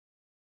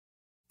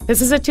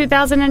This is a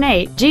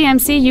 2008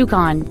 GMC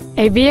Yukon,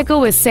 a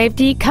vehicle with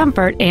safety,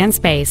 comfort, and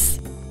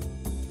space.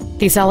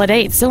 The solid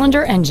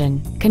 8-cylinder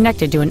engine,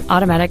 connected to an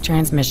automatic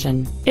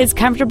transmission, is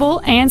comfortable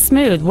and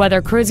smooth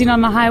whether cruising on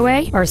the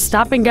highway or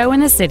stop and go in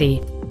the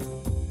city.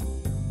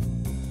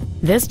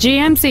 This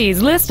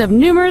GMC's list of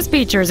numerous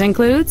features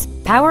includes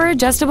power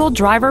adjustable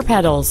driver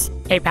pedals,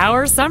 a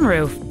power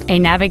sunroof, a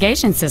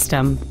navigation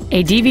system,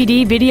 a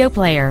DVD video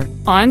player,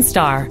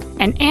 OnStar,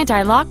 an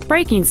anti-lock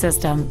braking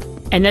system,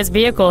 and this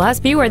vehicle has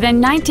fewer than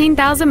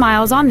 19,000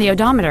 miles on the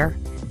odometer.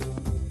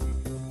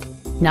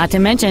 Not to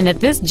mention that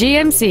this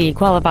GMC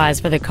qualifies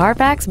for the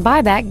Carfax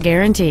buyback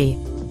guarantee.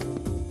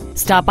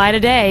 Stop by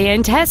today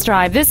and test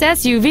drive this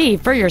SUV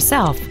for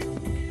yourself.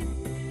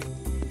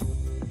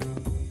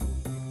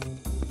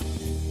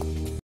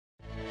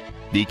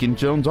 Deacon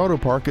Jones Auto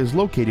Park is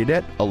located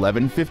at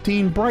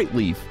 1115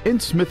 Brightleaf in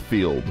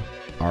Smithfield.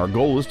 Our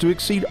goal is to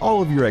exceed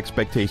all of your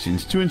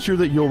expectations to ensure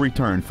that you'll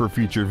return for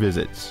future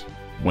visits.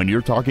 When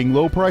you're talking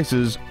low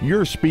prices,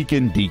 you're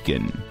speaking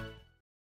Deacon.